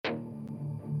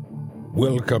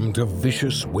Welcome to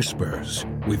Vicious Whispers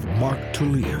with Mark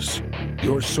Tullius,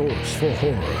 your source for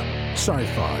horror,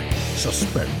 sci-fi,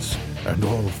 suspense, and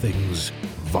all things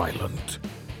violent.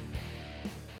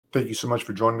 Thank you so much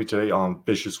for joining me today on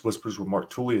Vicious Whispers with Mark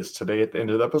Tullius. Today, at the end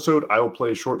of the episode, I will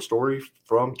play a short story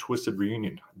from Twisted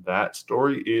Reunion. That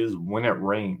story is When It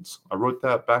Rains. I wrote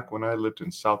that back when I lived in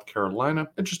South Carolina.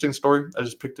 Interesting story. I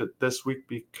just picked it this week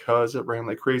because it rained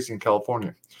like crazy in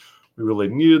California. We really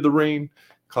needed the rain.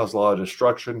 Caused a lot of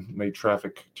destruction, made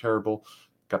traffic terrible,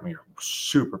 got me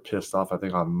super pissed off. I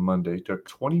think on Monday, it took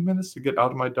 20 minutes to get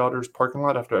out of my daughter's parking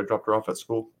lot after I dropped her off at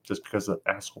school, just because of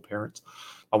asshole parents.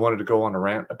 I wanted to go on a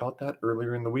rant about that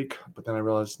earlier in the week, but then I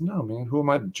realized, no, man, who am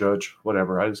I to judge?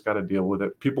 Whatever, I just got to deal with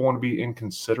it. People want to be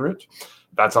inconsiderate.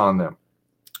 That's on them.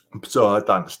 So I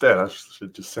thought instead I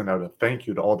should just send out a thank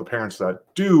you to all the parents that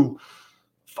do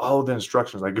follow the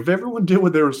instructions. Like if everyone did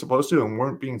what they were supposed to and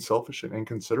weren't being selfish and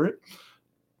inconsiderate,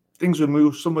 things would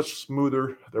move so much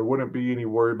smoother. There wouldn't be any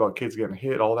worry about kids getting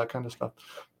hit, all that kind of stuff.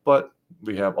 But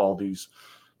we have all these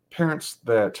parents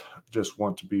that just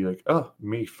want to be like, oh,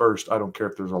 me first. I don't care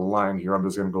if there's a line here. I'm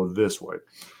just going to go this way.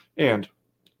 And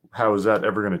how is that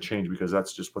ever going to change? Because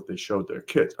that's just what they showed their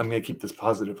kids. I'm going to keep this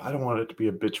positive. I don't want it to be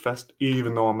a bitch fest,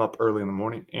 even though I'm up early in the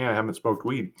morning and I haven't smoked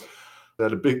weed. I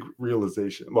had a big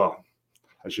realization. Well,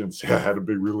 I shouldn't say I had a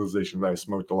big realization that I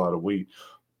smoked a lot of weed.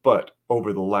 But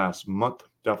over the last month,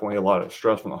 definitely a lot of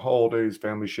stress from the holidays,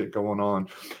 family shit going on.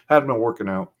 Hadn't been working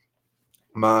out.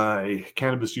 My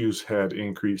cannabis use had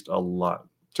increased a lot.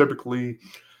 Typically,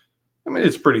 I mean,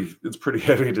 it's pretty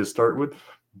heavy to start with,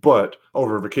 but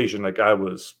over vacation, like I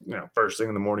was, first thing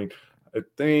in the morning, I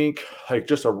think like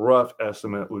just a rough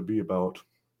estimate would be about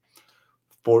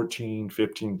 14,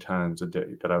 15 times a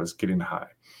day that I was getting high.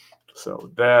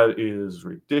 So that is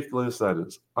ridiculous. That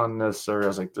is unnecessary. I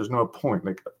was like, there's no point.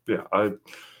 Like, yeah,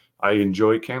 I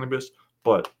enjoy cannabis,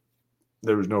 but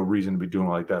there was no reason to be doing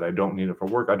it like that. I don't need it for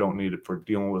work. I don't need it for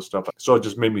dealing with stuff. So it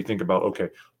just made me think about, okay,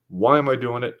 why am I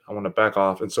doing it? I want to back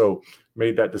off. And so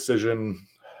made that decision.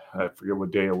 I forget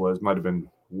what day it was. Might have been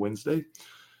Wednesday.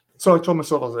 So I told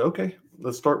myself, I was like, okay,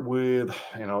 let's start with,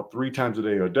 3 times a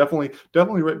day, or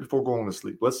definitely right before going to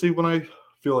sleep. Let's see when I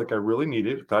feel like I really need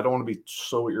it. I don't want to be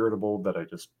so irritable that I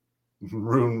just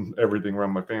ruin everything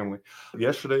around my family.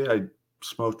 Yesterday, I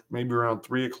smoked maybe around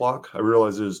 3 o'clock. I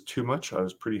realized it was too much. I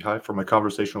was pretty high from my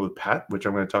conversation with Pat, which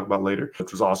I'm going to talk about later,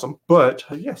 which was awesome. But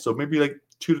yeah, so maybe like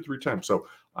 2 to 3 times. So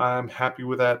I'm happy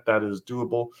with that. That is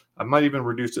doable. I might even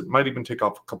reduce it, might even take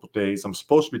off a couple of days. I'm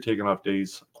supposed to be taking off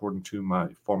days according to my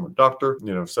former doctor,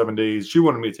 7 days. She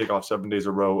wanted me to take off 7 days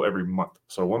a row every month.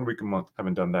 So 1 week a month. I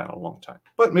haven't done that in a long time,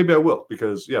 but maybe I will,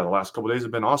 because the last couple of days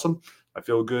have been awesome. I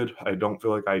feel good. I don't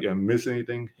feel like I miss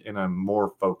anything, and I'm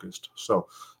more focused. So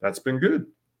that's been good.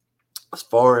 As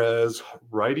far as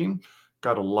writing,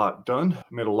 got a lot done.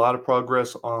 Made a lot of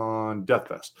progress on Death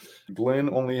Fest. Glenn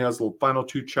only has the final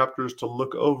 2 chapters to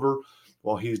look over.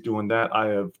 While he's doing that, I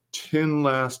have 10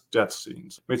 last death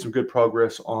scenes. Made some good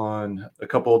progress on a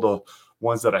couple of the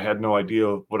ones that I had no idea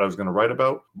what I was going to write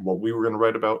about, what we were going to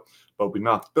write about, but we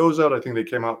knocked those out. I think they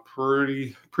came out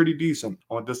pretty decent.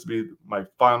 I want this to be my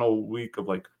final week of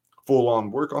like full-on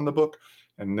work on the book,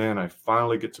 and then I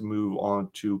finally get to move on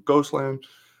to Ghostland.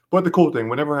 But the cool thing,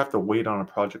 whenever I have to wait on a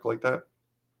project like that,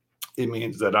 it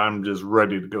means that I'm just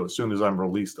ready to go as soon as I'm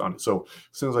released on it. So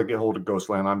as soon as I get hold of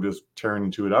Ghostland, I'm just tearing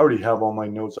into it. I already have all my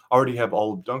notes. I already have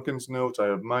all of Duncan's notes. I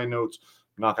have my notes.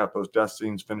 Knock out those death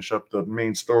scenes, finish up the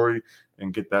main story,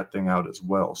 and get that thing out as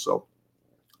well. So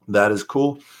that is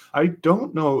cool. I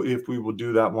don't know if we will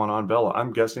do that one on Bella.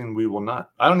 I'm guessing we will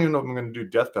not. I don't even know if I'm going to do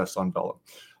Death Fest on Bella.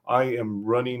 I am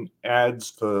running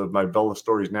ads to my Bella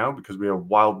stories now because we have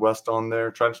Wild West on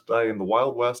there, trying to stay in the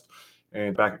Wild West,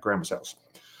 and Back at Grandma's House.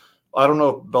 I don't know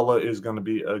if Bella is going to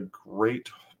be a great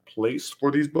place for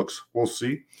these books. We'll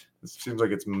see. It seems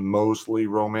like it's mostly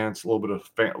romance, a little bit of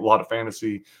a lot of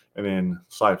fantasy, and then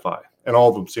sci-fi. And all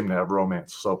of them seem to have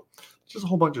romance. So it's just a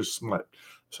whole bunch of smut.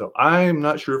 So I'm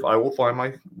not sure if I will find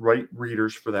my right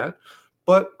readers for that,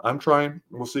 but I'm trying.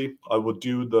 We'll see. I will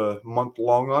do the month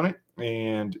long on it.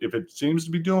 And if it seems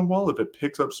to be doing well, if it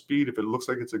picks up speed, if it looks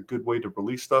like it's a good way to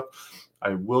release stuff,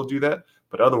 I will do that.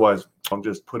 But otherwise, I'll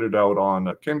just put it out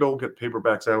on Kindle, get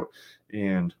paperbacks out,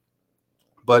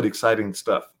 but exciting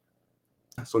stuff.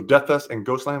 So Death Fest and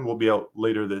Ghostland will be out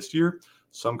later this year.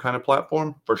 Some kind of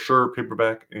platform, for sure,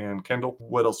 paperback and Kindle.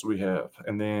 What else do we have?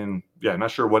 And then,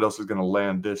 not sure what else is going to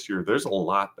land this year. There's a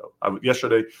lot, though.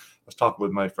 Yesterday, I was talking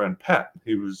with my friend Pat.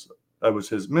 I was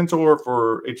his mentor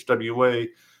for HWA.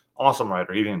 Awesome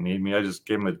writer. He didn't need me. I just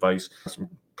gave him advice. Some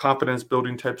confidence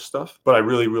building type stuff. But I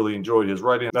really, really enjoyed his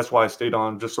writing. That's why I stayed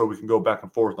on, just so we can go back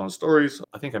and forth on stories.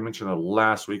 I think I mentioned it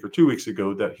last week or 2 weeks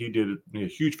ago that he did me a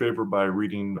huge favor by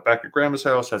reading Back at Grandma's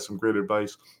House, had some great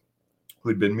advice.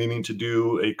 We'd been meaning to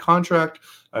do a contract.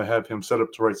 I have him set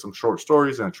up to write some short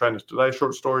stories and a Try Not to Die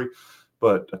short story.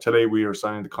 But today we are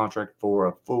signing the contract for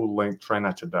a full-length Try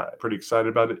Not to Die. Pretty excited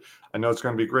about it. I know it's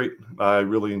going to be great. I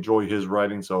really enjoy his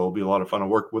writing, so it'll be a lot of fun to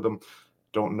work with him.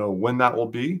 Don't know when that will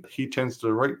be. He tends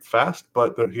to write fast,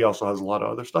 but he also has a lot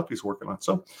of other stuff he's working on.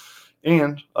 So,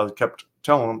 and I kept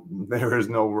telling him there is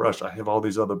no rush. I have all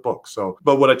these other books. So,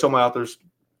 but what I tell my authors,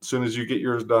 as soon as you get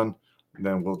yours done,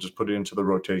 then we'll just put it into the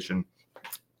rotation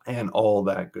and all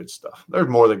that good stuff. There's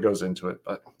more that goes into it,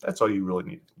 but that's all you really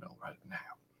need to know right now.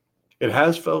 It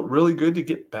has felt really good to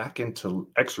get back into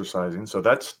exercising. So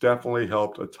that's definitely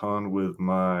helped a ton with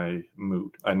my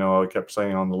mood. I know I kept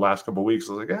saying on the last couple of weeks,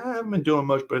 I was like, I haven't been doing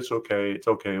much, but it's okay. It's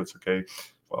okay. It's okay.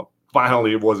 Well,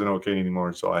 finally, it wasn't okay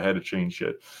anymore. So I had to change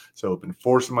shit. So I've been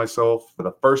forcing myself.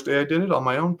 The first day I did it on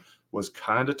my own was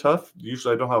kind of tough.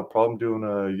 Usually I don't have a problem doing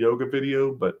a yoga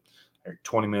video, but like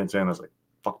 20 minutes in, I was like,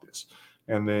 fuck this.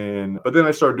 But then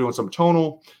I started doing some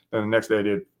tonal. And the next day I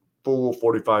did full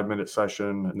 45-minute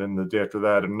session, and then the day after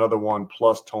that another one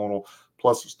plus tonal,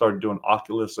 plus started doing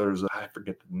Oculus. I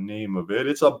forget the name of it.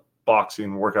 It's a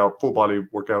boxing workout, full body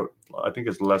workout. I think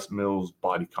it's Les Mills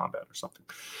Body Combat or something.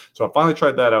 So I finally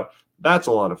tried that out. That's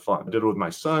a lot of fun. I did it with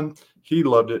my son. He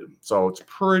loved it. So it's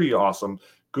pretty awesome.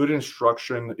 Good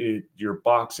instruction. You're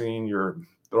boxing, you're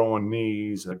throwing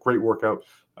knees, a great workout.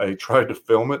 I tried to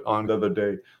film it on the other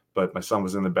day, but my son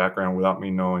was in the background without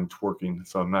me knowing, twerking,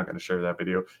 so I'm not going to share that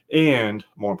video. And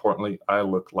more importantly, I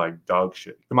looked like dog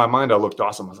shit. In my mind, I looked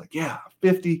awesome. I was like, yeah,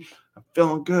 50, I'm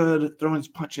feeling good, throwing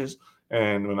punches.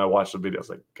 And when I watched the video, I was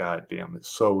like, God damn, it's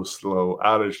so slow,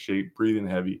 out of shape, breathing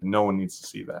heavy. No one needs to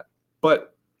see that.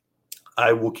 But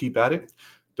I will keep at it.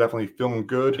 Definitely feeling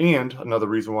good. And another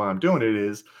reason why I'm doing it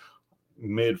is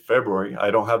mid-February.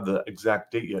 I don't have the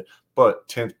exact date yet, but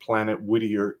 10th Planet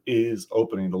Whittier is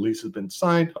opening. The lease has been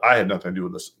signed. I had nothing to do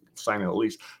with this signing the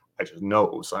lease. I just know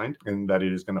it was signed and that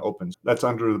it is going to open. That's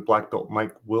under the Black Belt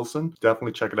Mike Wilson.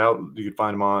 Definitely check it out. You can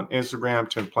find him on Instagram,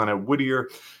 10th Planet Whittier.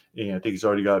 And I think he's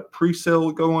already got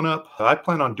pre-sale going up. I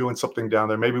plan on doing something down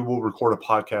there. Maybe we'll record a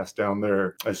podcast down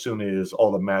there as soon as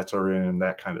all the mats are in and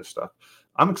that kind of stuff.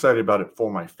 I'm excited about it for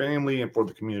my family and for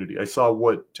the community. I saw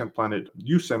what 10th Planet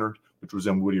Youth Center, which was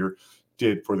in Whittier,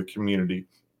 did for the community.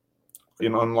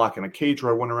 In Unlocking a Cage,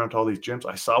 where I went around to all these gyms,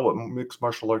 I saw what mixed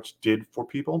martial arts did for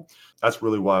people. That's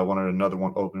really why I wanted another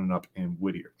one opening up in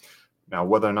Whittier. Now,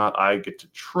 whether or not I get to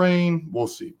train, we'll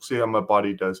see. See how my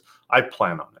body does. I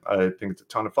plan on it. I think it's a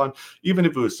ton of fun. Even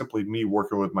if it was simply me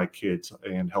working with my kids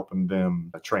and helping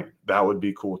them train, that would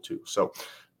be cool too. So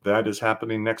that is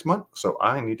happening next month. So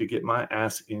I need to get my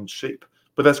ass in shape.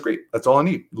 But that's great. That's all I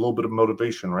need. A little bit of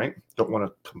motivation, right? Don't want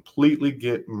to completely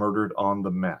get murdered on the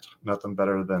mat. Nothing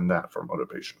better than that for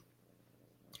motivation.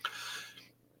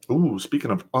 Ooh,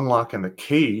 speaking of Unlocking the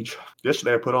Cage,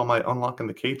 yesterday I put on my Unlocking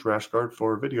the Cage rash guard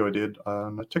for a video I did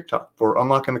on TikTok for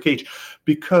Unlocking the Cage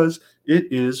because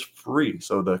it is free.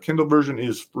 So the Kindle version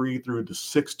is free through the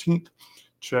 16th.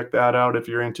 Check that out if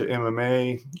you're into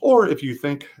MMA, or if you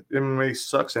think MMA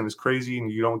sucks and is crazy and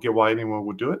you don't get why anyone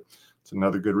would do it. It's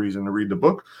another good reason to read the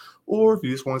book. Or if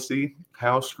you just want to see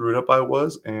how screwed up I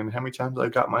was and how many times I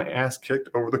got my ass kicked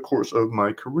over the course of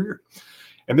my career.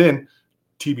 And then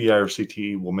TBI or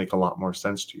CTE will make a lot more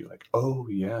sense to you. Like, oh,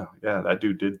 yeah, that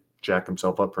dude did jack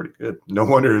himself up pretty good. No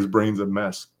wonder his brain's a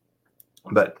mess.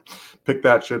 But pick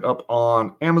that shit up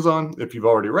on Amazon. If you've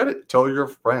already read it, tell your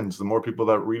friends. The more people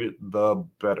that read it, the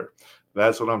better.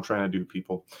 That's what I'm trying to do,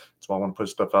 people. That's why I want to put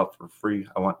stuff out for free.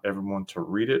 I want everyone to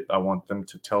read it. I want them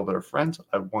to tell their friends.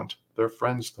 I want their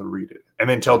friends to read it. And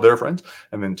then tell their friends,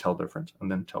 and then tell their friends, and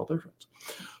then tell their friends.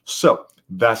 So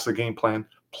that's the game plan.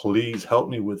 Please help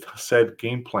me with said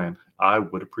game plan. I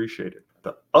would appreciate it.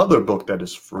 The other book that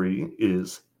is free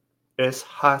is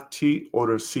SHT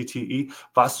oder CTE.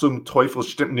 Was zum Teufel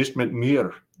stimmt nicht mit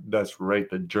mir? That's right.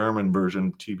 The German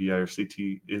version, TBI or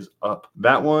CTE, is up.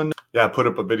 That one, I put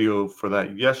up a video for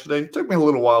that yesterday. It took me a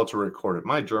little while to record it.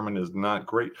 My German is not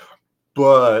great,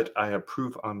 but I have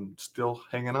proof I'm still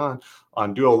hanging on.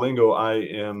 On Duolingo, I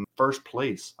am first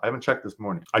place. I haven't checked this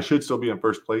morning. I should still be in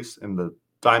first place in the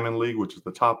Diamond League, which is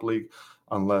the top league,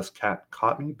 unless Kat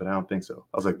caught me, but I don't think so.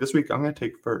 I was like, this week I'm going to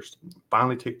take first.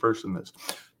 Finally take first in this.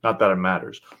 Not that it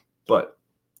matters, but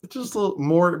It's just a little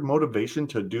more motivation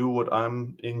to do what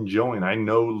I'm enjoying. I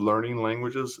know learning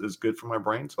languages is good for my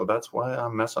brain, so that's why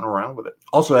I'm messing around with it.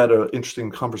 Also had an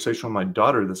interesting conversation with my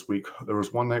daughter this week. There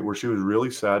was one night where she was really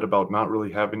sad about not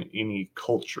really having any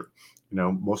culture.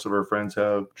 Most of our friends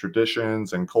have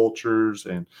traditions and cultures,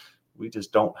 and we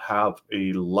just don't have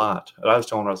a lot. And I was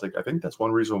telling her, I was like, I think that's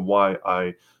one reason why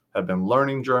I have been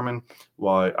learning German,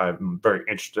 why I'm very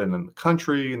interested in the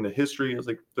country and the history. It's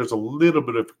like there's a little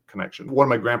bit of connection. One of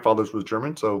my grandfathers was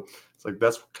German, so it's like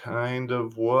that's kind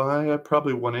of why I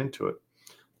probably went into it.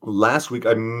 Last week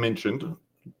I mentioned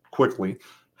quickly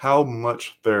how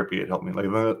much therapy it helped me, like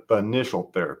the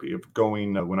initial therapy of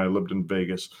going when I lived in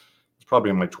Vegas. It's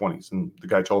probably in my 20s, and the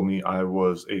guy told me I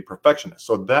was a perfectionist.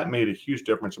 So that made a huge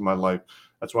difference in my life.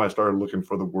 That's why I started looking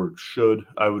for the word should.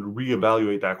 I would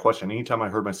reevaluate that question. Anytime I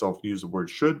heard myself use the word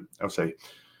should, I would say,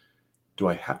 do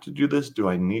I have to do this? Do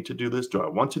I need to do this? Do I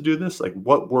want to do this? Like,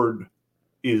 what word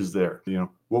is there?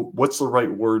 What's the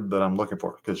right word that I'm looking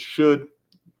for? Because should,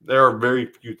 there are very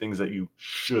few things that you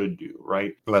should do,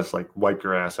 right? Let's like wipe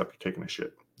your ass after taking a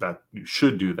shit. That you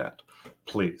should do that,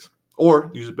 please.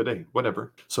 Or use a bidet,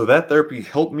 whatever. So that therapy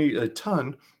helped me a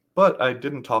ton, but I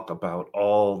didn't talk about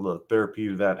all the therapy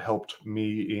that helped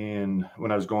me in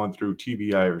when I was going through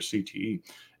TBI or CTE.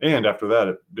 And after that,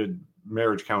 it did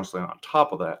marriage counseling on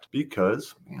top of that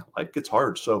because life gets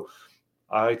hard. So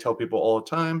I tell people all the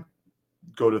time,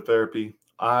 go to therapy.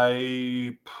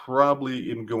 I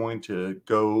probably am going to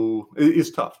go. It's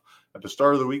tough. At the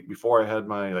start of the week, before I had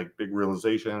my like big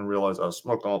realization, realized I was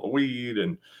smoking all the weed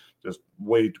and just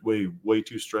way, way, way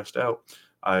too stressed out.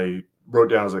 I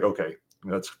wrote down, I was like, okay,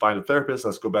 let's find a therapist.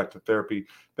 Let's go back to therapy.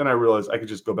 Then I realized I could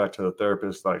just go back to the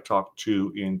therapist that I talked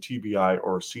to in TBI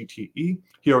or CTE.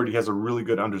 He already has a really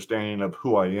good understanding of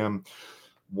who I am,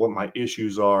 what my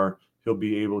issues are. He'll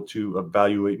be able to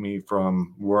evaluate me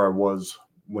from where I was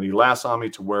when he last saw me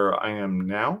to where I am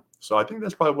now. So I think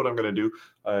that's probably what I'm going to do.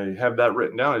 I have that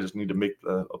written down. I just need to make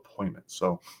the appointment.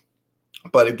 So,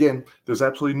 but again, there's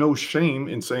absolutely no shame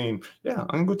in saying, yeah,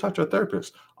 I'm going to go talk to a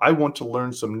therapist. I want to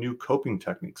learn some new coping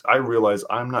techniques. I realize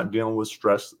I'm not dealing with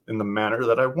stress in the manner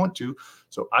that I want to.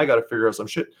 So I got to figure out some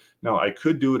shit. Now, I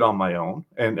could do it on my own.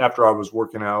 And after I was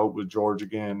working out with George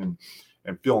again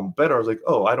and feeling better, I was like,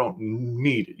 oh, I don't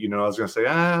need it. I was going to say,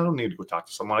 I don't need to go talk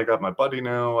to someone. I got my buddy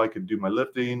now. I can do my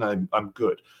lifting. I'm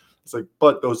good. It's like,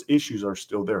 but those issues are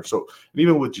still there. So, and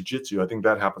even with jiu-jitsu, I think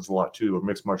that happens a lot too, or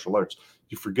mixed martial arts.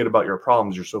 You forget about your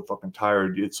problems. You're so fucking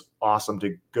tired. It's awesome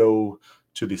to go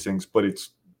to these things, but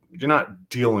you're not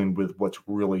dealing with what's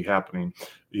really happening,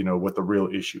 what the real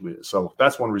issue is. So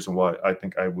that's one reason why I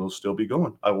think I will still be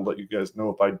going. I will let you guys know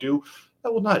if I do. I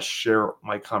will not share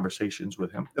my conversations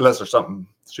with him unless there's something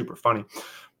super funny,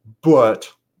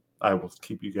 but I will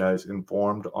keep you guys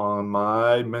informed on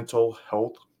my mental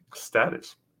health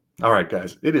status. All right,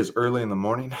 guys, it is early in the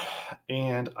morning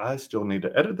and I still need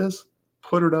to edit this,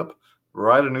 put it up,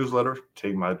 write a newsletter,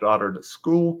 take my daughter to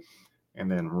school, and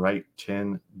then write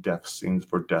 10 death scenes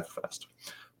for Death Fest.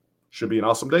 Should be an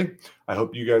awesome day. I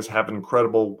hope you guys have an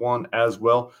incredible one as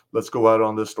well. Let's go out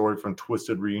on this story from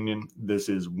Twisted Reunion. This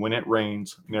is When It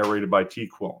Rains, narrated by T.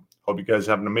 Quillen. Hope you guys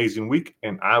have an amazing week,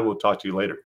 and I will talk to you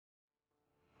later.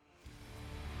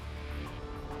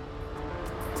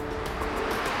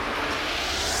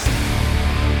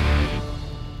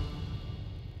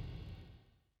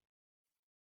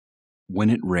 When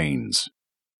It Rains.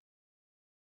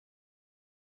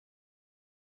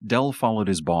 Dell followed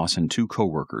his boss and two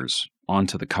coworkers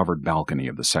onto the covered balcony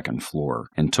of the second floor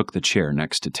and took the chair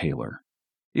next to Taylor.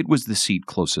 It was the seat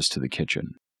closest to the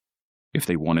kitchen. If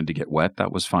they wanted to get wet,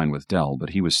 that was fine with Dell,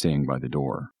 but he was staying by the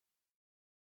door.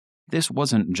 This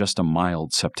wasn't just a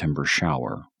mild September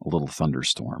shower, a little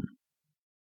thunderstorm.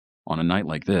 On a night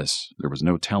like this, there was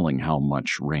no telling how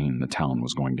much rain the town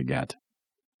was going to get.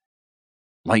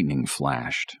 Lightning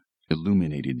flashed,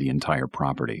 illuminated the entire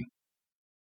property.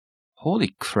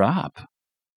 "Holy crap,"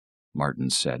 Martin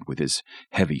said with his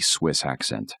heavy Swiss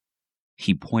accent.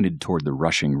 He pointed toward the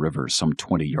rushing river some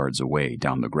 20 yards away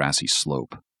down the grassy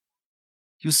slope.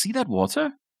 "You see that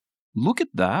water? Look at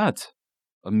that.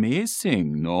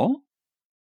 Amazing, no?"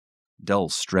 Dell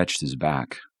stretched his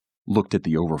back, looked at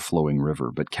the overflowing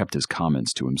river, but kept his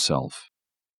comments to himself.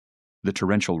 The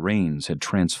torrential rains had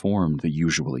transformed the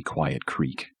usually quiet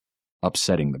creek,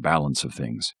 upsetting the balance of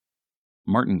things.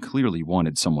 Martin clearly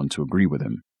wanted someone to agree with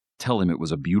him, tell him it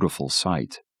was a beautiful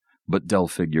sight, but Dell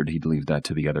figured he'd leave that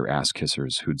to the other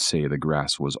ass-kissers who'd say the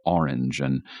grass was orange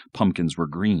and pumpkins were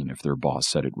green if their boss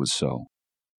said it was so.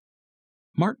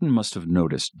 Martin must have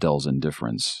noticed Dell's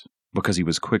indifference, because he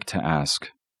was quick to ask,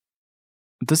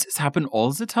 "Does this happen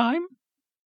all the time?"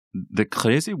 The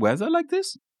crazy weather like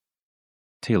this?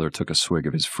 Taylor took a swig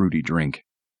of his fruity drink.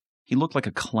 He looked like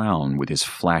a clown with his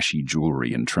flashy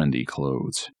jewelry and trendy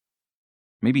clothes.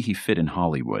 Maybe he fit in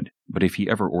Hollywood, but if he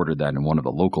ever ordered that in one of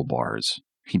the local bars,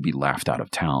 he'd be laughed out of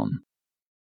town.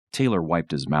 Taylor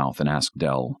wiped his mouth and asked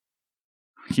Dell,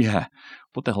 "Yeah,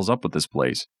 what the hell's up with this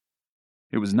place?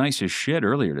 It was nice as shit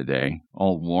earlier today,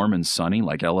 all warm and sunny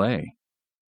like L.A.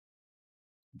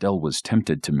 Dell was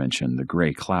tempted to mention the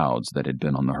gray clouds that had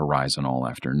been on the horizon all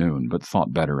afternoon, but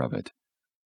thought better of it.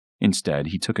 Instead,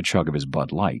 he took a chug of his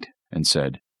Bud Light and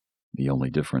said, "The only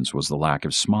difference was the lack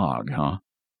of smog, huh?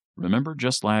 Remember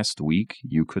just last week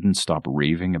you couldn't stop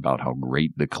raving about how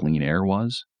great the clean air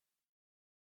was?"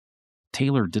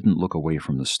 Taylor didn't look away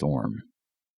from the storm.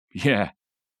 "Yeah,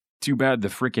 too bad the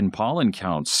frickin' pollen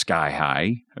count's sky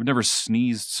high. I've never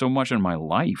sneezed so much in my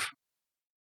life."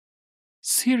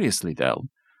 "Seriously, Dell?"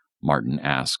 Martin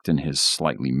asked in his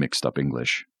slightly mixed-up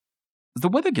English. "The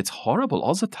weather gets horrible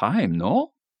all the time,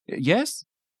 no? Yes?"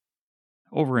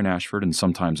 "Over in Ashford and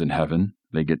sometimes in Heaven,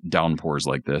 they get downpours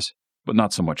like this, but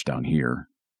not so much down here.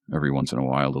 Every once in a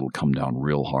while it'll come down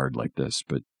real hard like this,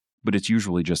 but it's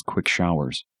usually just quick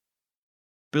showers."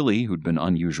 Billy, who'd been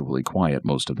unusually quiet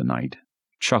most of the night,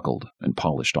 chuckled and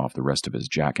polished off the rest of his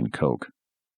Jack and Coke.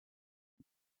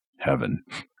 "Heaven.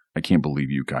 I can't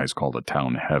believe you guys call the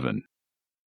town Heaven."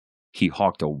 He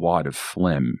hawked a wad of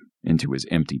phlegm into his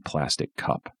empty plastic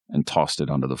cup and tossed it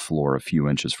onto the floor a few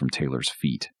inches from Taylor's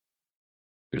feet.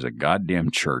 "There's a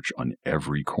goddamn church on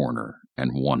every corner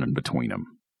and one in between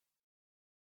them."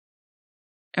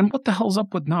 "And what the hell's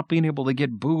up with not being able to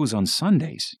get booze on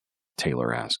Sundays?"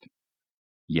 Taylor asked.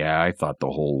 "Yeah, I thought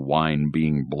the whole wine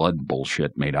being blood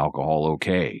bullshit made alcohol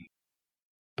okay,"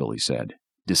 Billy said,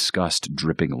 disgust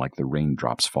dripping like the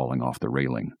raindrops falling off the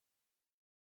railing.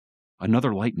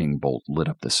 Another lightning bolt lit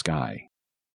up the sky.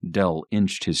 Dell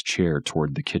inched his chair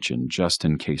toward the kitchen just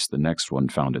in case the next one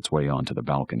found its way onto the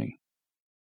balcony.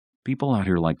 "People out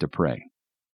here like to pray.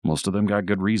 Most of them got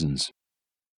good reasons."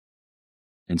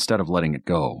 Instead of letting it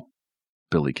go,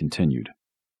 Billy continued.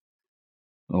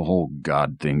 "The whole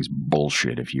God thing's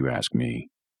bullshit, if you ask me."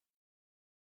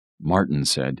 Martin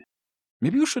said,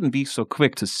 "Maybe you shouldn't be so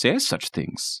quick to say such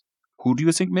things. Who do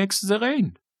you think makes the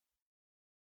rain?"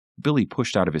 Billy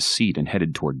pushed out of his seat and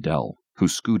headed toward Dell, who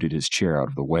scooted his chair out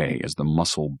of the way as the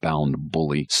muscle-bound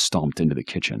bully stomped into the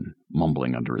kitchen,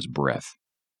 mumbling under his breath.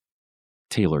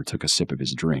 Taylor took a sip of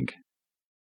his drink.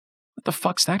 "What the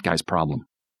fuck's that guy's problem?"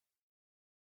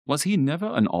 "Was he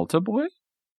never an altar boy?"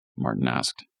 Martin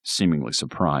asked, seemingly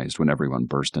surprised when everyone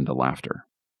burst into laughter.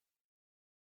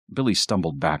 Billy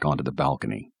stumbled back onto the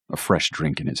balcony, a fresh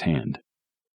drink in his hand.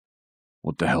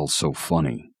 "What the hell's so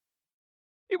funny?"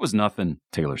 "It was nothing,"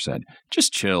 Taylor said.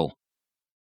 "Just chill."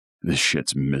 "This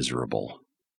shit's miserable.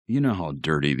 You know how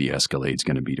dirty the Escalade's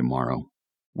gonna be tomorrow.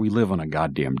 We live on a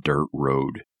goddamn dirt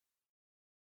road."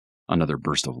 Another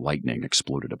burst of lightning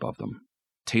exploded above them.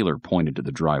 Taylor pointed to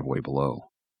the driveway below.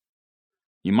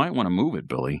 "You might want to move it,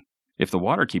 Billy. If the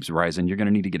water keeps rising, you're going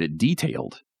to need to get it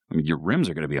detailed. Your rims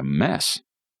are going to be a mess."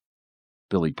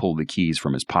 Billy pulled the keys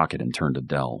from his pocket and turned to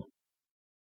Dell.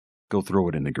 "Go throw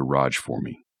it in the garage for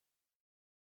me."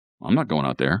 "I'm not going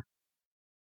out there."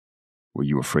 "Were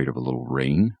you afraid of a little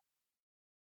rain?"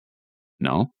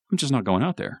 "No, I'm just not going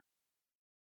out there."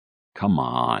 "Come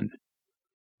on."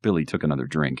 Billy took another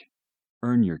drink.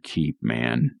 "Earn your keep,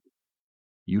 man.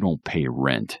 You don't pay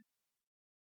rent."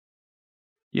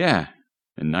 "Yeah,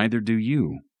 and neither do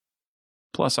you.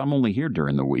 Plus, I'm only here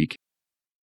during the week."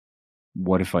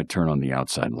 "What if I turn on the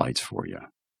outside lights for you?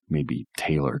 Maybe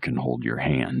Taylor can hold your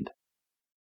hand."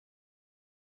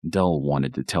 Dell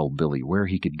wanted to tell Billy where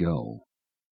he could go.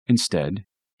 Instead,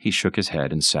 he shook his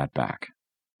head and sat back,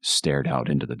 stared out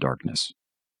into the darkness.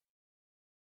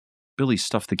 Billy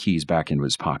stuffed the keys back into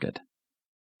his pocket.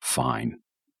 "Fine.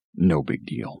 No big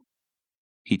deal,"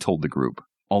 he told the group,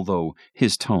 although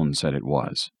his tone said it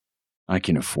was. "I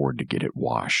can afford to get it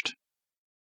washed."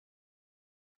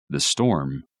 The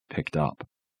storm picked up,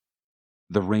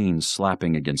 the rain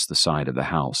slapping against the side of the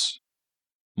house.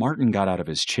 Martin got out of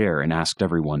his chair and asked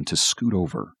everyone to scoot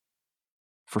over.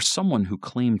 For someone who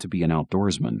claimed to be an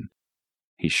outdoorsman,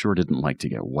 he sure didn't like to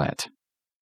get wet.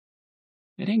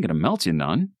 "It ain't gonna melt you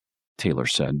none," Taylor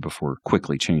said before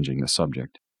quickly changing the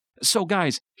subject. "So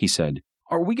guys," he said,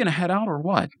 "are we gonna head out or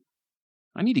what?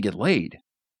 I need to get laid."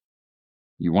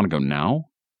 "You want to go now?"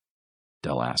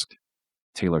 Dell asked.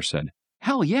 Taylor said,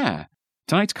 "Hell yeah.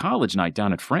 Tonight's college night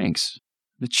down at Frank's.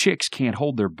 The chicks can't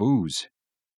hold their booze."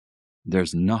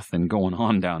 "There's nothing going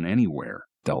on down anywhere,"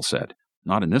 Dell said.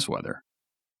 "Not in this weather."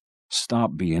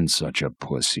 "Stop being such a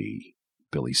pussy,"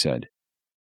 Billy said.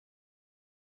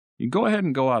 You go ahead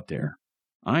and go out there.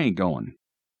 I ain't going.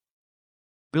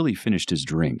 Billy finished his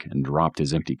drink and dropped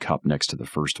his empty cup next to the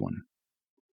first one.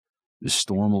 The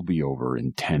storm will be over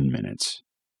in 10 minutes.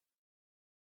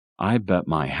 I bet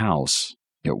my house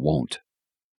it won't.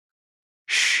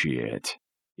 Shit.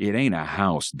 It ain't a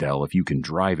house, Dell, if you can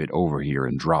drive it over here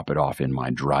and drop it off in my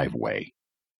driveway.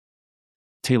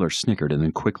 Taylor snickered and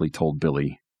then quickly told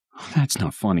Billy, That's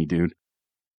not funny, dude.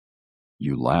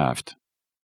 You laughed.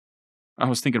 I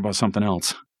was thinking about something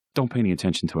else. Don't pay any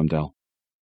attention to him, Dell.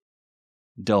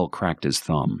 Dell cracked his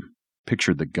thumb,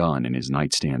 pictured the gun in his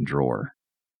nightstand drawer.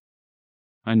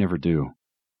 I never do.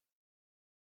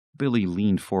 Billy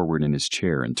leaned forward in his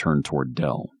chair and turned toward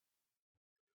Dell.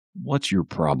 What's your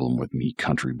problem with me,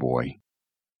 country boy?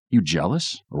 You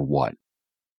jealous, or what?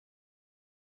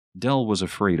 Dell was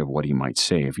afraid of what he might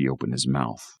say if he opened his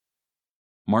mouth.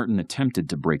 Martin attempted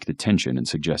to break the tension and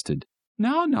suggested,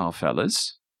 Now,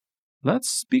 fellas.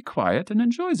 Let's be quiet and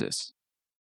enjoy this.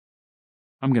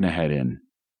 I'm going to head in,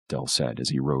 Dell said as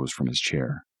he rose from his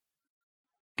chair.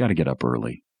 Got to get up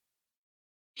early.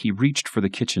 He reached for the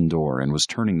kitchen door and was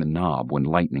turning the knob when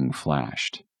lightning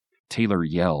flashed. Taylor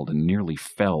yelled and nearly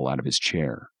fell out of his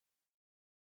chair.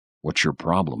 What's your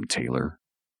problem, Taylor?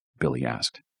 Billy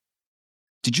asked.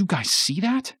 Did you guys see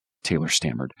that? Taylor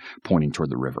stammered, pointing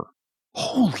toward the river.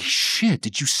 Holy shit,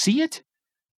 did you see it?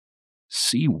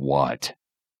 See what?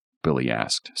 Billy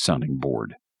asked, sounding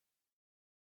bored.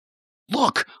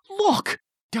 Look!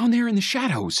 Down there in the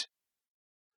shadows!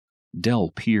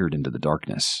 Dell peered into the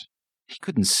darkness. He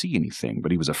couldn't see anything,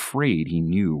 but he was afraid he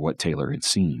knew what Taylor had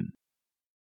seen.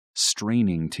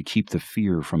 Straining to keep the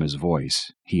fear from his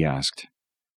voice, he asked,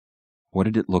 What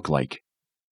did it look like?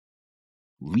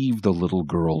 Leave the little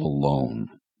girl alone,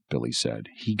 Billy said.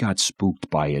 He got spooked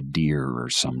by a deer or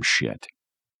some shit.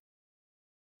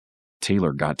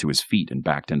 Taylor got to his feet and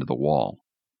backed into the wall.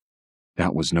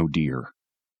 That was no deer.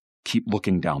 Keep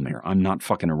looking down there. I'm not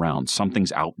fucking around.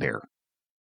 Something's out there.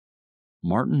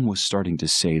 Martin was starting to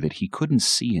say that he couldn't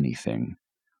see anything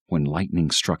when lightning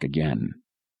struck again.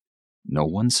 No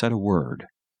one said a word,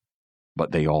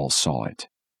 but they all saw it.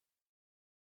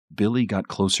 Billy got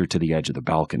closer to the edge of the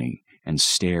balcony and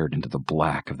stared into the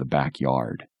black of the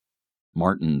backyard.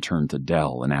 Martin turned to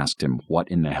Dell and asked him what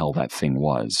in the hell that thing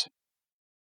was.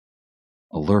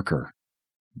 A lurker,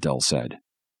 Dell said.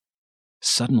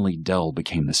 Suddenly, Dell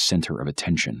became the center of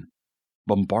attention.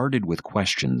 Bombarded with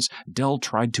questions, Dell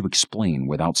tried to explain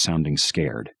without sounding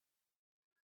scared.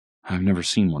 I've never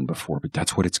seen one before, but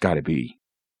that's what it's got to be.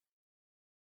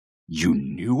 You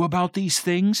knew about these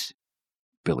things?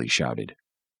 Billy shouted.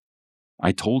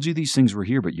 I told you these things were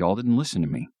here, but y'all didn't listen to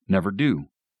me. Never do.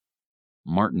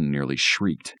 Martin nearly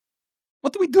shrieked.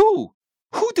 What do we do?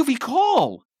 Who do we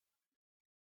call?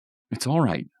 It's all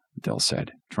right, Dell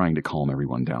said, trying to calm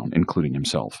everyone down, including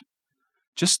himself.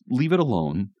 Just leave it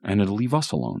alone, and it'll leave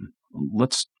us alone.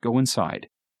 Let's go inside.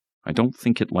 I don't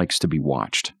think it likes to be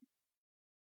watched.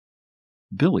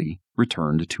 Billy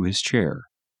returned to his chair.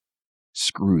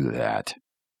 Screw that.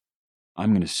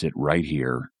 I'm going to sit right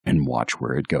here and watch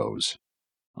where it goes.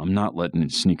 I'm not letting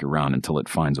it sneak around until it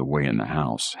finds a way in the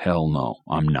house. Hell no,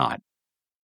 I'm not.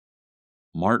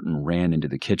 Martin ran into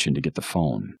the kitchen to get the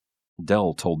phone.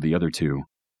 Dell told the other two,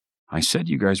 I said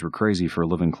you guys were crazy for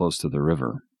living close to the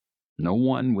river. No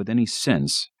one with any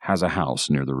sense has a house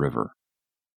near the river.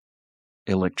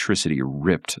 Electricity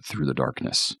ripped through the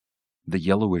darkness. The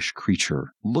yellowish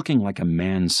creature, looking like a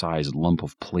man-sized lump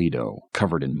of Play-Doh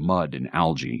covered in mud and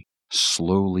algae,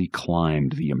 slowly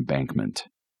climbed the embankment,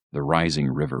 the rising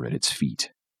river at its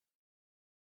feet.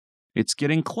 It's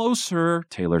getting closer,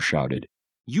 Taylor shouted.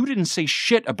 You didn't say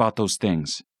shit about those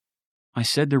things. I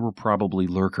said there were probably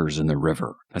lurkers in the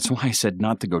river. That's why I said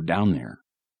not to go down there.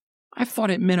 I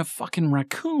thought it meant a fucking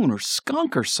raccoon or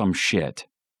skunk or some shit.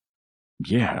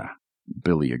 Yeah,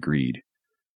 Billy agreed.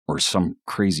 Or some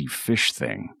crazy fish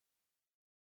thing.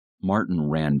 Martin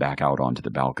ran back out onto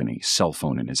the balcony, cell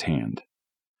phone in his hand.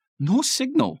 No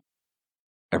signal.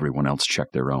 Everyone else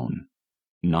checked their own.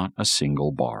 Not a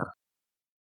single bar.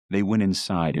 They went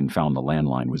inside and found the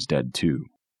landline was dead too.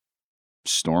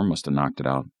 Storm must have knocked it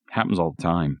out. Happens all the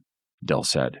time, Dell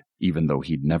said, even though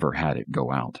he'd never had it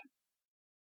go out.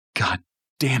 God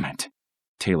damn it.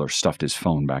 Taylor stuffed his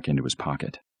phone back into his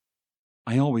pocket.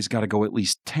 I always got to go at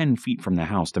least 10 feet from the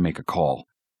house to make a call.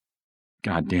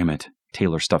 God damn it.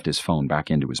 Taylor stuffed his phone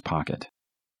back into his pocket.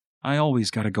 I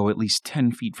always got to go at least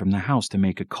 10 feet from the house to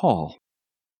make a call.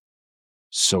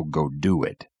 So go do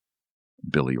it,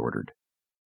 Billy ordered.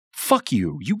 Fuck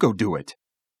you. You go do it.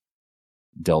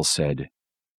 Dell said,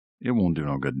 It won't do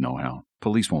no good nohow.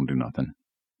 Police won't do nothing.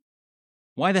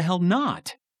 Why the hell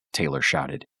not? Taylor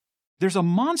shouted. There's a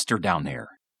monster down there.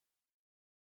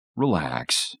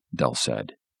 Relax, Del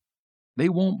said. They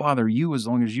won't bother you as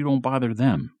long as you don't bother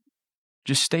them.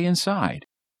 Just stay inside.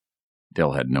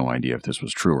 Del had no idea if this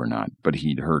was true or not, but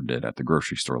he'd heard it at the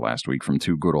grocery store last week from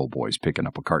two good old boys picking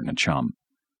up a carton of chum.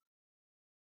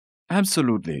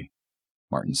 Absolutely,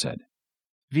 Martin said.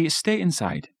 We stay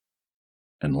inside.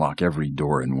 And lock every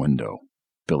door and window,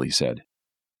 Billy said.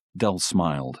 Del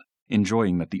smiled,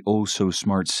 enjoying that the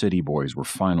oh-so-smart city boys were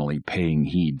finally paying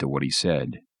heed to what he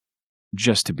said.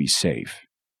 Just to be safe,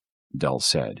 Del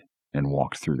said, and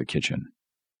walked through the kitchen.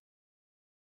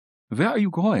 Where are you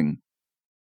going?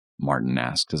 Martin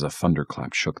asked as a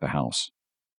thunderclap shook the house.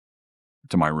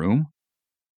 To my room?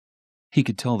 He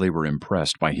could tell they were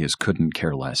impressed by his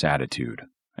couldn't-care-less attitude,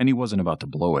 and he wasn't about to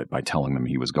blow it by telling them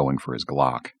he was going for his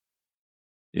Glock.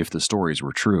 If the stories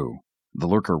were true, the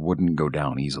lurker wouldn't go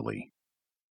down easily.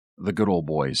 The good old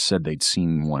boys said they'd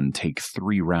seen one take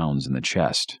 3 rounds in the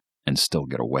chest and still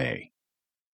get away.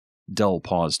 Del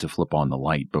paused to flip on the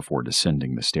light before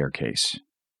descending the staircase.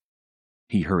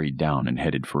 He hurried down and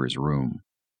headed for his room,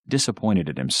 disappointed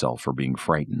at himself for being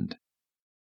frightened.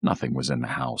 Nothing was in the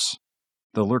house.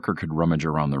 The lurker could rummage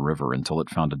around the river until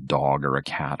it found a dog or a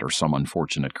cat or some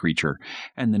unfortunate creature,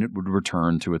 and then it would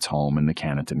return to its home in the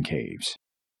Canaton Caves.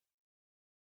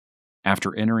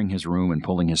 After entering his room and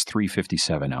pulling his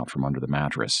 .357 out from under the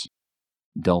mattress,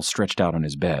 Del stretched out on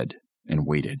his bed and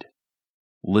waited.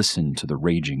 Listened to the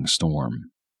raging storm.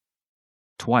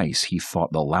 Twice he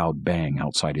thought the loud bang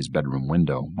outside his bedroom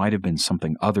window might have been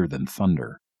something other than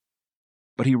thunder,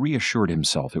 but he reassured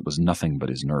himself it was nothing but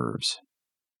his nerves.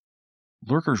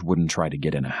 Lurkers wouldn't try to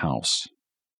get in a house,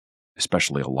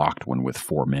 especially a locked one with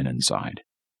 4 men inside.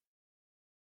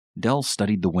 Del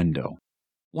studied the window,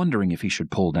 wondering if he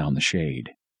should pull down the shade.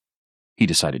 He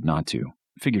decided not to,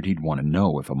 figured he'd want to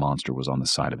know if a monster was on the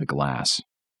side of the glass.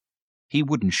 He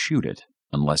wouldn't shoot it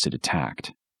unless it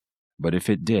attacked, but if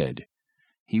it did,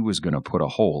 he was going to put a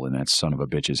hole in that son of a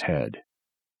bitch's head.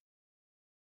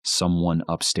 Someone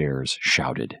upstairs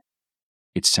shouted.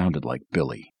 It sounded like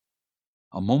Billy.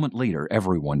 A moment later,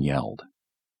 everyone yelled.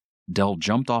 Del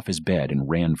jumped off his bed and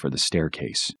ran for the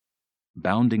staircase.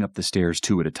 Bounding up the stairs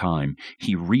 2 at a time,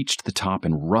 he reached the top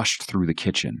and rushed through the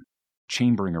kitchen,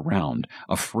 chambering around,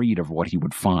 afraid of what he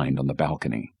would find on the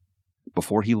balcony.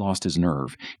 Before he lost his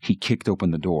nerve, he kicked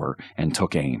open the door and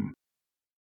took aim.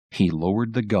 He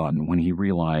lowered the gun when he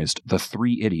realized the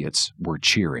 3 idiots were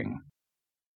cheering.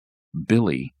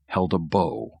 Billy held a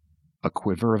bow. A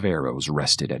quiver of arrows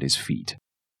rested at his feet.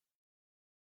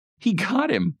 He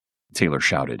got him, Taylor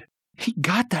shouted. He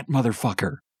got that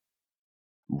motherfucker.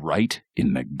 Right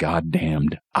in the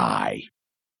goddamned eye,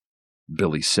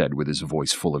 Billy said with his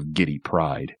voice full of giddy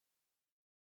pride.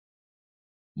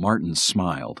 Martin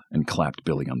smiled and clapped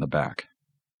Billy on the back.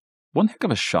 One heck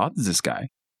of a shot, this guy.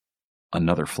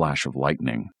 Another flash of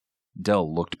lightning.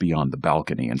 Del looked beyond the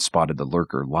balcony and spotted the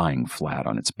lurker lying flat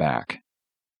on its back.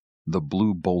 The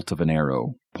blue bolt of an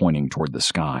arrow pointing toward the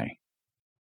sky.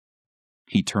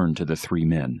 He turned to the 3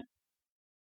 men.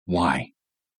 Why?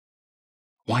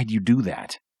 Why'd you do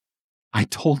that? I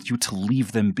told you to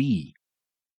leave them be.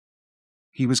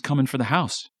 He was coming for the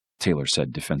house, Taylor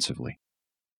said defensively.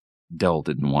 Del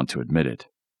didn't want to admit it,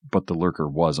 but the lurker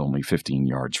was only 15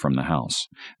 yards from the house,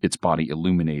 its body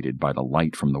illuminated by the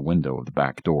light from the window of the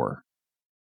back door.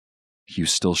 You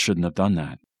still shouldn't have done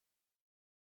that.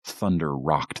 Thunder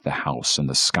rocked the house and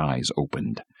the skies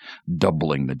opened,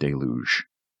 doubling the deluge.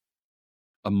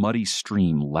 A muddy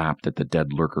stream lapped at the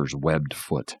dead lurker's webbed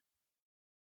foot.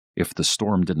 If the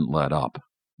storm didn't let up,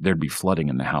 there'd be flooding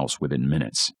in the house within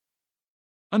minutes.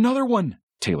 Another one,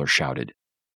 Taylor shouted,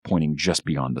 pointing just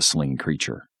beyond the slain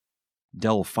creature.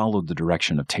 Del followed the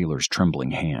direction of Taylor's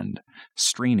trembling hand,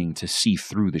 straining to see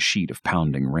through the sheet of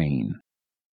pounding rain.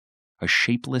 A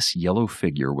shapeless yellow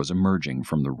figure was emerging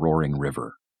from the roaring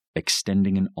river,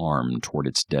 extending an arm toward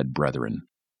its dead brethren.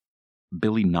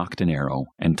 Billy knocked an arrow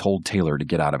and told Taylor to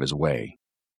get out of his way.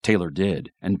 Taylor did,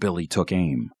 and Billy took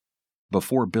aim.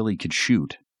 Before Billy could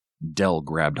shoot, Del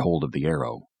grabbed hold of the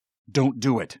arrow. Don't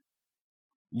do it!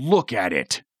 Look at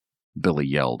it! Billy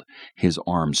yelled. His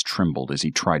arms trembled as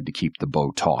he tried to keep the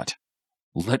bow taut.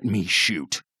 Let me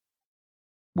shoot!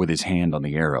 With his hand on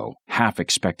the arrow, half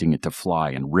expecting it to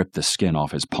fly and rip the skin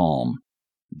off his palm,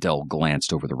 Del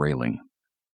glanced over the railing.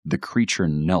 The creature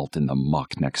knelt in the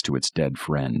muck next to its dead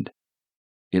friend.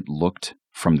 It looked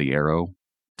from the arrow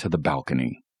to the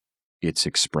balcony. Its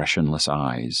expressionless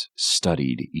eyes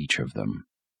studied each of them.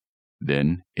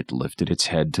 Then it lifted its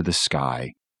head to the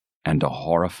sky, and a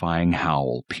horrifying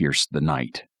howl pierced the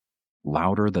night,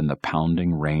 louder than the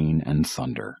pounding rain and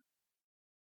thunder.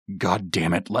 God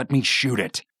damn it, let me shoot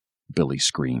it, Billy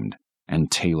screamed,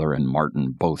 and Taylor and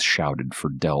Martin both shouted for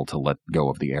Dell to let go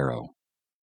of the arrow.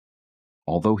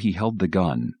 Although he held the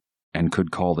gun and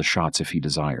could call the shots if he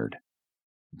desired,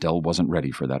 Dell wasn't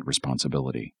ready for that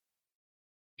responsibility.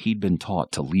 He'd been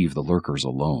taught to leave the lurkers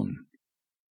alone.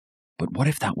 But what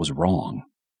if that was wrong?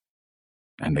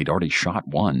 And they'd already shot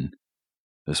one.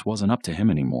 This wasn't up to him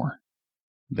anymore.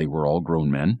 They were all grown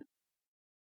men.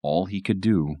 All he could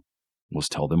do was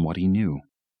tell them what he knew.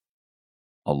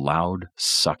 A loud,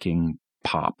 sucking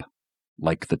pop,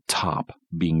 like the top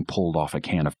being pulled off a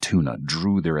can of tuna,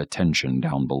 drew their attention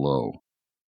down below.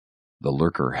 The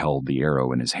lurker held the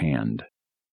arrow in his hand,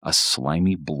 a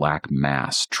slimy black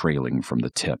mass trailing from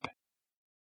the tip.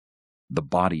 The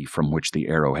body from which the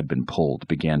arrow had been pulled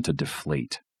began to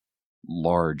deflate,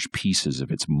 large pieces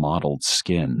of its mottled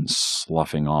skin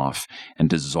sloughing off and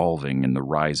dissolving in the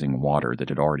rising water that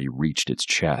had already reached its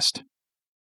chest.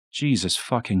 Jesus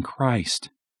fucking Christ,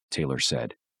 Taylor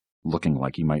said, looking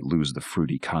like he might lose the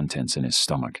fruity contents in his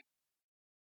stomach.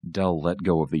 Dell let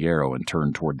go of the arrow and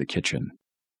turned toward the kitchen.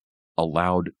 A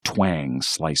loud twang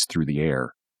sliced through the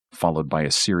air, followed by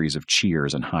a series of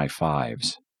cheers and high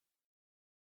fives.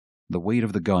 The weight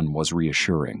of the gun was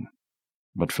reassuring,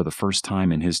 but for the first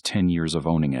time in his 10 years of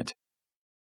owning it,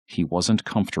 he wasn't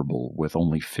comfortable with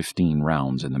only 15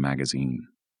 rounds in the magazine.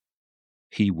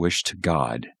 He wished to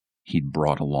God he'd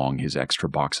brought along his extra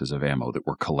boxes of ammo that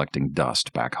were collecting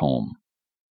dust back home.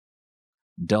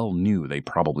 Dell knew they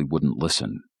probably wouldn't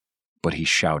listen, but he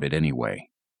shouted anyway.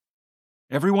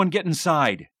 "Everyone get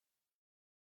inside!"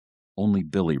 Only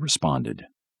Billy responded,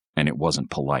 and it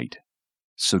wasn't polite,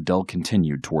 so Dell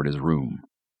continued toward his room.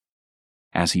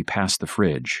 As he passed the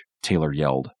fridge, Taylor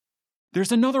yelled,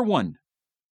 "There's another one!"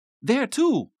 "There,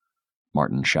 too!"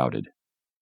 Martin shouted.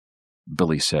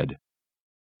 Billy said,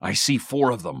 "I see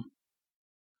 4 of them."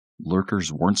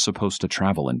 Lurkers weren't supposed to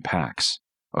travel in packs,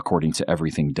 according to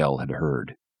everything Dell had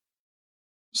heard.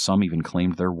 Some even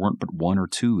claimed there weren't but 1 or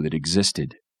 2 that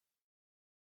existed.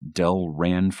 Dell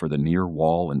ran for the near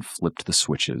wall and flipped the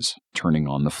switches, turning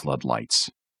on the floodlights.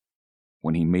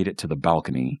 When he made it to the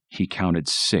balcony, he counted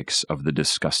 6 of the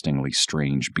disgustingly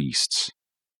strange beasts.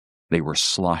 They were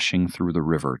sloshing through the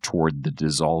river toward the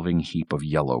dissolving heap of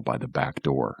yellow by the back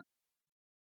door.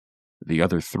 The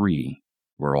other 3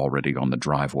 were already on the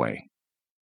driveway.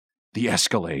 "The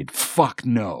Escalade! Fuck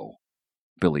no!"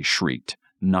 Billy shrieked,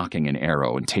 knocking an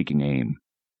arrow and taking aim.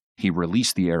 He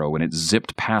released the arrow and it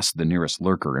zipped past the nearest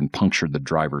lurker and punctured the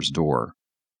driver's door.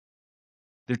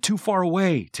 "They're too far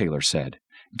away," Taylor said.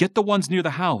 "Get the ones near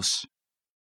the house."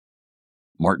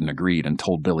 Martin agreed and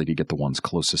told Billy to get the ones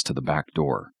closest to the back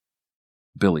door.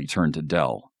 Billy turned to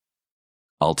Dell.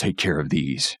 "I'll take care of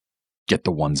these. Get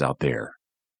the ones out there."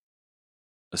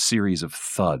 A series of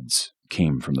thuds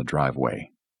came from the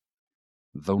driveway.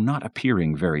 Though not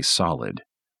appearing very solid,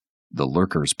 the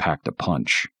lurkers packed a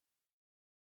punch.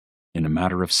 In a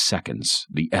matter of seconds,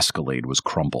 the Escalade was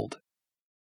crumpled.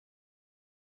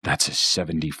 "That's a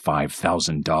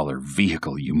 $75,000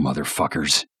 vehicle, you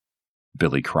motherfuckers,"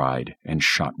 Billy cried and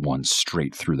shot one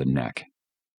straight through the neck.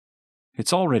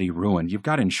 "It's already ruined. You've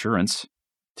got insurance,"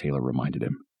 Taylor reminded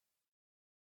him.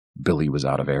 Billy was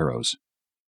out of arrows.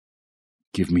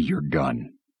 "Give me your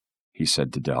gun," he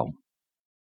said to Dell.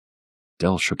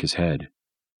 Dell shook his head.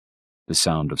 The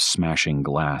sound of smashing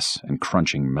glass and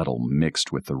crunching metal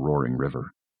mixed with the roaring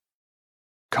river.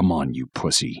 "Come on, you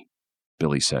pussy,"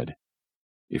 Billy said.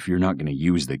 "If you're not going to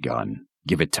use the gun,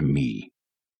 give it to me.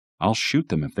 I'll shoot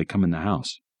them if they come in the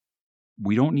house.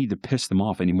 We don't need to piss them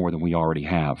off any more than we already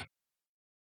have."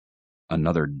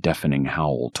 Another deafening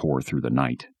howl tore through the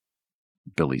night.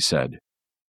 Billy said,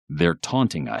 "They're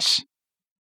taunting us."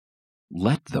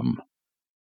 "Let them."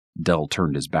 Dell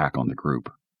turned his back on the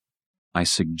group. "I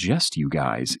suggest you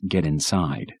guys get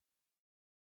inside."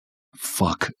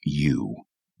 "Fuck you,"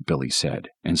 Billy said,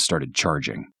 and started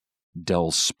charging.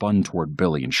 Dell spun toward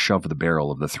Billy and shoved the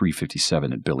barrel of the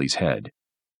 .357 at Billy's head.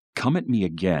 "Come at me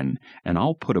again, and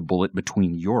I'll put a bullet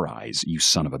between your eyes, you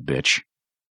son of a bitch."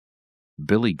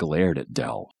 Billy glared at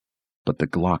Dell, but the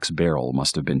Glock's barrel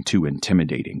must have been too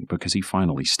intimidating because he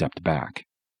finally stepped back.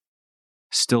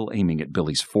 Still aiming at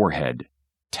Billy's forehead,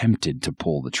 tempted to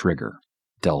pull the trigger,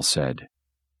 Dell said,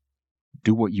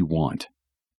 "Do what you want,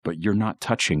 but you're not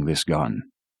touching this gun."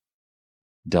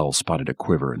 Dell spotted a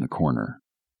quiver in the corner.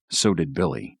 So did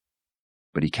Billy,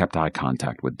 but he kept eye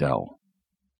contact with Dell.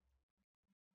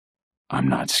 "I'm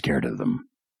not scared of them.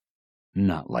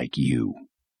 Not like you."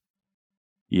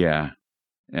 "Yeah,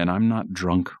 and I'm not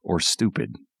drunk or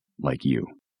stupid like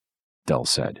you," Dell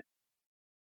said.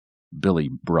 Billy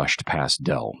brushed past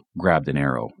Dell, grabbed an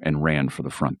arrow, and ran for the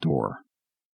front door.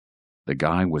 The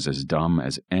guy was as dumb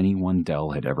as anyone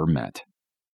Dell had ever met.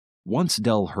 Once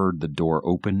Dell heard the door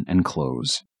open and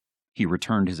close, he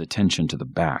returned his attention to the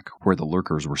back, where the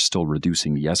lurkers were still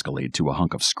reducing the Escalade to a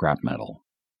hunk of scrap metal.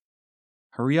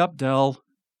 "Hurry up, Dell,"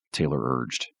 Taylor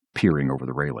urged, peering over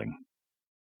the railing.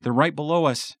 "They're right below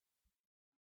us."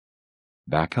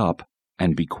 "Back up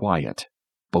and be quiet,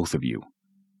 both of you."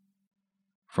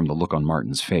 From the look on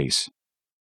Martin's face,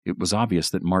 it was obvious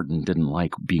that Martin didn't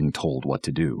like being told what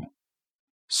to do.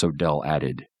 So Dell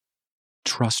added,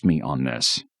 "Trust me on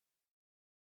this."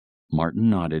 Martin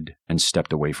nodded and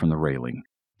stepped away from the railing,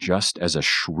 just as a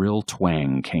shrill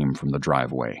twang came from the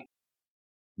driveway.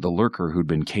 The lurker who'd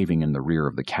been caving in the rear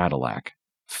of the Cadillac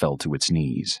fell to its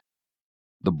knees,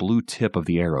 the blue tip of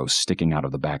the arrow sticking out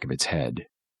of the back of its head.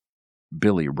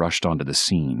 Billy rushed onto the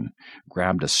scene,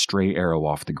 grabbed a stray arrow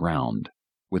off the ground.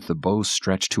 With the bow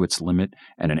stretched to its limit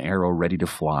and an arrow ready to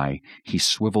fly, he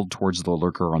swiveled towards the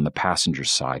lurker on the passenger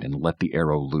side and let the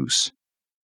arrow loose.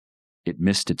 It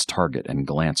missed its target and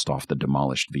glanced off the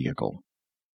demolished vehicle.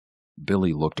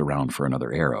 Billy looked around for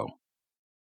another arrow.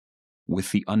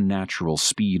 With the unnatural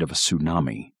speed of a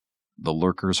tsunami, the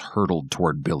lurkers hurtled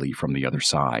toward Billy from the other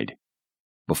side.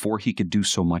 Before he could do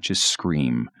so much as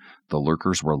scream, the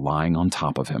lurkers were lying on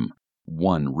top of him,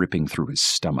 one ripping through his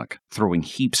stomach, throwing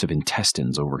heaps of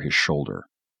intestines over his shoulder,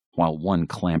 while one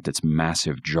clamped its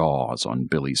massive jaws on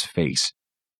Billy's face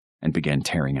and began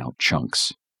tearing out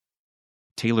chunks.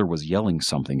 Taylor was yelling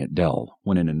something at Dell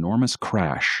when an enormous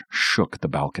crash shook the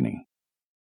balcony.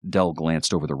 Dell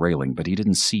glanced over the railing, but he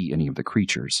didn't see any of the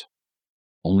creatures,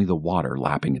 only the water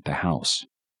lapping at the house.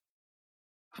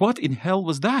 "What in hell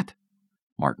was that?"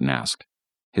 Martin asked,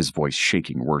 his voice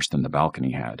shaking worse than the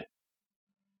balcony had.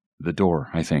 "The door,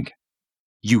 I think."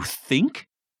 "You think?"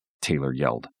 Taylor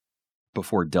yelled.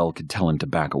 Before Dell could tell him to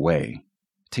back away,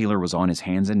 Taylor was on his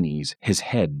hands and knees, his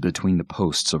head between the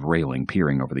posts of railing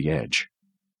peering over the edge.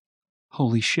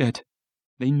 "Holy shit,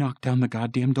 they knocked down the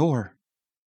goddamn door.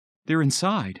 They're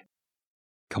inside."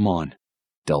 "Come on,"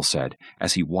 Dell said,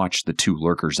 as he watched the two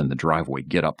lurkers in the driveway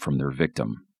get up from their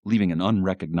victim, leaving an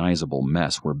unrecognizable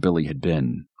mess where Billy had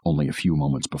been only a few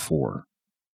moments before.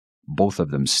 Both of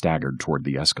them staggered toward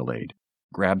the Escalade,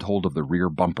 grabbed hold of the rear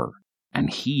bumper, and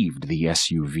heaved the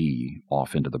SUV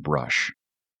off into the brush.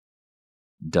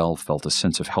 Dell felt a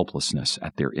sense of helplessness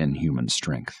at their inhuman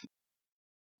strength.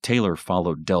 Taylor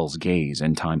followed Dell's gaze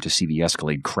in time to see the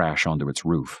Escalade crash onto its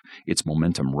roof, its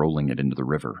momentum rolling it into the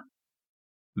river.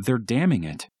 "They're damming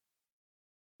it."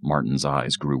 Martin's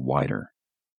eyes grew wider.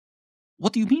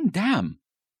 "What do you mean, damn?"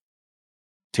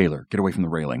 "Taylor, get away from the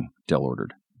railing," Dell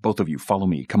ordered. "Both of you, follow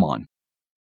me, come on."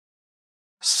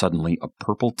 Suddenly, a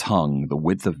purple tongue the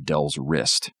width of Dell's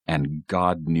wrist, and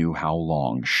God knew how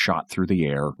long, shot through the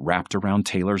air, wrapped around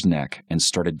Taylor's neck, and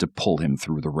started to pull him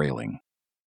through the railing.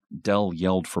 Dell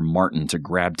yelled for Martin to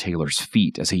grab Taylor's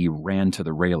feet as he ran to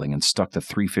the railing and stuck the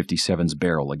 .357's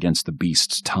barrel against the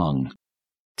beast's tongue.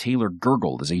 Taylor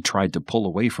gurgled as he tried to pull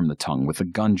away from the tongue with the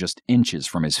gun just inches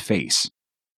from his face.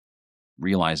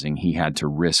 Realizing he had to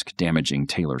risk damaging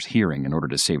Taylor's hearing in order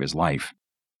to save his life,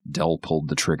 Dell pulled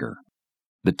the trigger.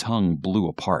 The tongue blew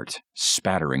apart,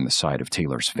 spattering the side of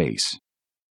Taylor's face.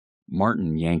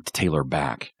 Martin yanked Taylor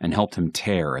back and helped him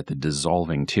tear at the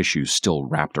dissolving tissue still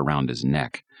wrapped around his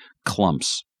neck,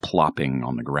 clumps plopping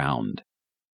on the ground.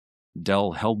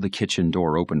 Dell held the kitchen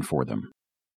door open for them.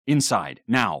 "Inside,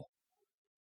 now!"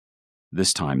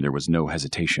 This time there was no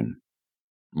hesitation.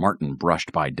 Martin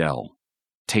brushed by Dell.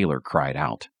 Taylor cried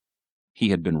out. He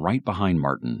had been right behind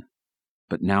Martin,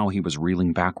 but now he was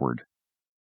reeling backward.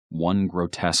 One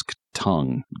grotesque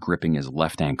tongue gripping his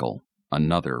left ankle,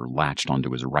 another latched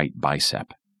onto his right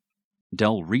bicep.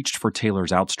 Dell reached for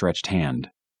Taylor's outstretched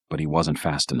hand, but he wasn't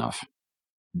fast enough.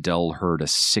 Dell heard a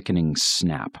sickening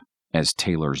snap as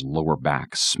Taylor's lower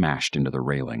back smashed into the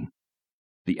railing,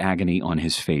 the agony on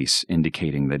his face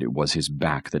indicating that it was his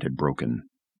back that had broken,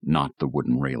 not the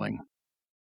wooden railing.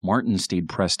 Martin stayed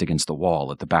pressed against the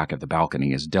wall at the back of the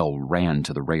balcony as Dell ran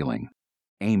to the railing,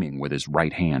 aiming with his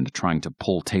right hand, trying to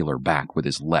pull Taylor back with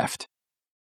his left.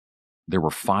 There were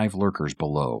 5 lurkers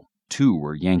below. 2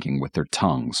 were yanking with their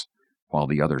tongues, while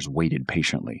the others waited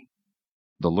patiently.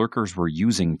 The lurkers were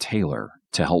using Taylor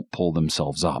to help pull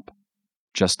themselves up.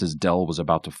 Just as Dell was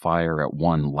about to fire at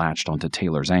one latched onto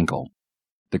Taylor's ankle,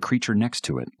 the creature next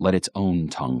to it let its own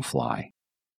tongue fly.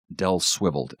 Dell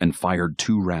swiveled and fired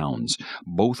 2 rounds,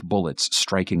 both bullets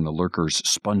striking the lurker's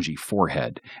spongy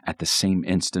forehead. At the same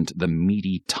instant, the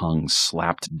meaty tongue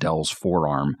slapped Dell's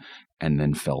forearm and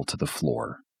then fell to the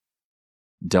floor.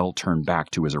 Dell turned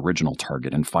back to his original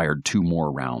target and fired 2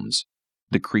 more rounds.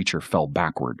 The creature fell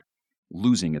backward,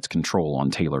 losing its control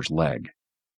on Taylor's leg.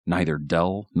 Neither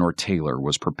Dell nor Taylor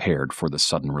was prepared for the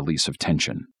sudden release of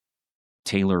tension.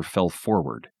 Taylor fell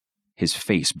forward, his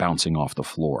face bouncing off the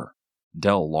floor.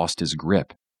 Dell lost his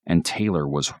grip, and Taylor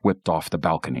was whipped off the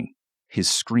balcony, his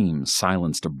scream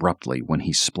silenced abruptly when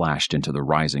he splashed into the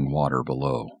rising water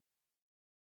below.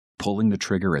 Pulling the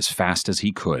trigger as fast as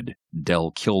he could,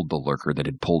 Dell killed the lurker that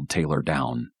had pulled Taylor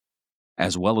down,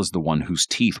 as well as the one whose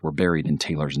teeth were buried in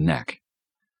Taylor's neck.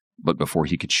 But before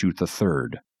he could shoot the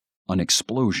third, an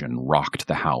explosion rocked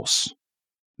the house.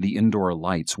 The indoor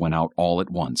lights went out all at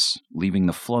once, leaving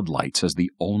the floodlights as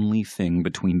the only thing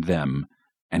between them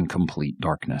and complete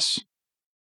darkness.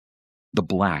 The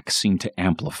black seemed to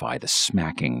amplify the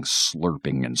smacking,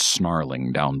 slurping, and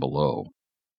snarling down below.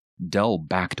 Dell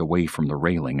backed away from the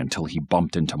railing until he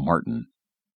bumped into Martin,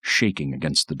 shaking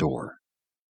against the door.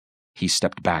 He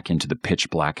stepped back into the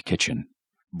pitch-black kitchen,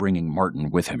 bringing Martin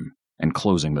with him and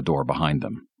closing the door behind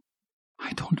them.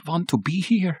 "I don't want to be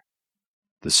here."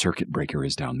 "The circuit breaker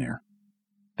is down there.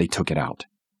 They took it out."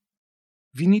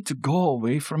 "We need to go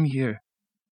away from here."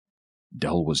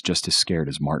 Dell was just as scared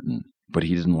as Martin, but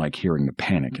he didn't like hearing the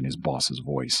panic in his boss's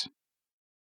voice.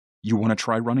 "You want to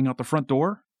try running out the front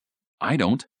door?" "I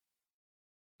don't."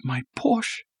 "My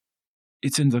Porsche.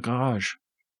 It's in the garage."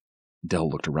 Dell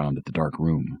looked around at the dark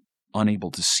room, unable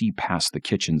to see past the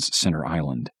kitchen's center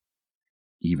island.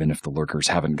 Even if the lurkers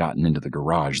haven't gotten into the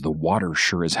garage, the water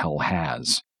sure as hell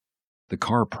has. The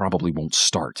car probably won't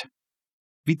start.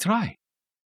 "We try."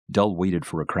 Dell waited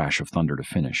for a crash of thunder to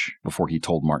finish before he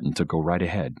told Martin to go right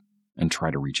ahead and try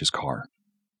to reach his car.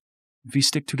 "We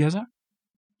stick together?"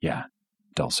 "Yeah,"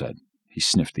 Dell said. He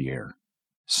sniffed the air.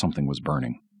 Something was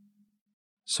burning.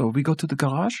 "So we go to the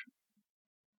garage?"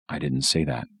 "I didn't say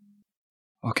that."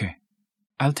 "Okay.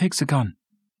 I'll take the gun."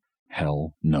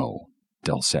 "Hell no,"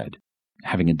 Dell said,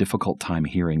 having a difficult time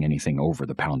hearing anything over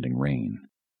the pounding rain.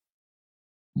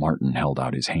 Martin held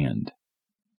out his hand.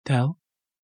 "Dell,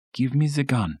 give me the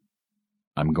gun."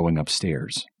 "I'm going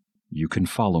upstairs. You can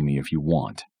follow me if you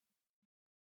want."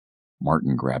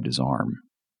 Martin grabbed his arm.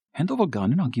 "Hand over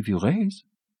gun and I'll give you a raise."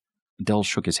 Dell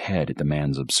shook his head at the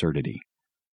man's absurdity.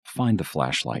 "Find the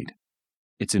flashlight.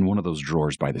 It's in one of those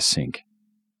drawers by the sink.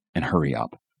 And hurry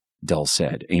up," Dell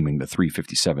said, aiming the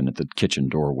 .357 at the kitchen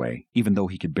doorway, even though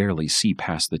he could barely see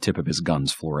past the tip of his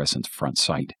gun's fluorescent front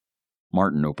sight.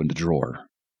 Martin opened a drawer.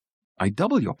 "I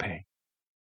double your pay."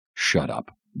 "Shut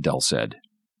up," Dell said.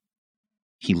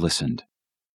 He listened.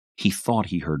 He thought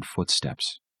he heard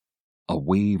footsteps. A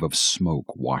wave of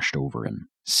smoke washed over him,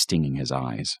 stinging his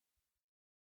eyes.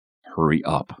 "Hurry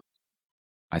up.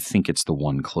 I think it's the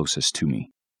one closest to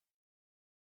me."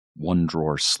 One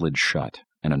drawer slid shut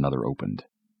and another opened.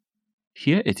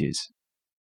 "Here it is,"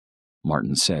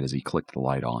 Martin said as he clicked the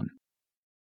light on.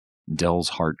 Dell's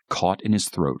heart caught in his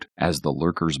throat as the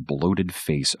lurker's bloated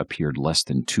face appeared less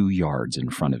than 2 yards in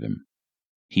front of him.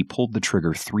 He pulled the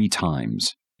trigger 3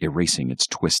 times, erasing its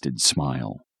twisted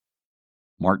smile.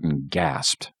 Martin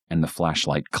gasped, and the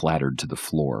flashlight clattered to the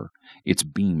floor, its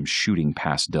beam shooting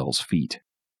past Dell's feet.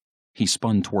 He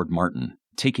spun toward Martin,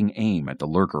 taking aim at the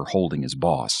lurker holding his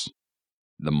boss.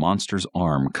 The monster's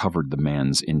arm covered the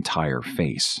man's entire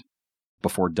face.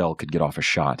 Before Dell could get off a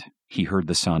shot, he heard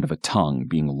the sound of a tongue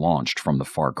being launched from the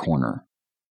far corner.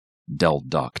 Dell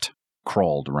ducked,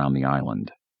 crawled around the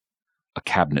island. A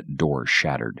cabinet door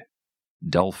shattered.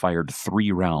 Dell fired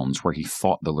 3 rounds where he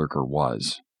thought the lurker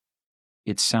was.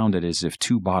 It sounded as if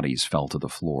 2 bodies fell to the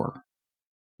floor.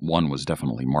 One was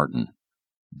definitely Martin.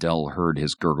 Dell heard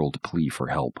his gurgled plea for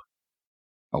help.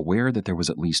 Aware that there was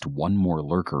at least one more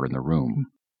lurker in the room,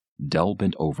 Dell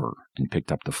bent over and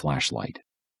picked up the flashlight.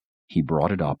 He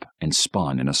brought it up and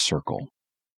spun in a circle.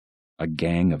 A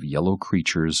gang of yellow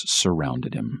creatures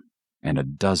surrounded him, and a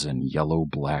dozen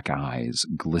yellow-black eyes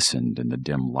glistened in the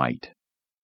dim light.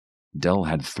 Dell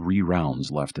had 3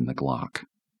 rounds left in the Glock.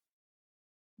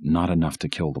 Not enough to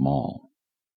kill them all.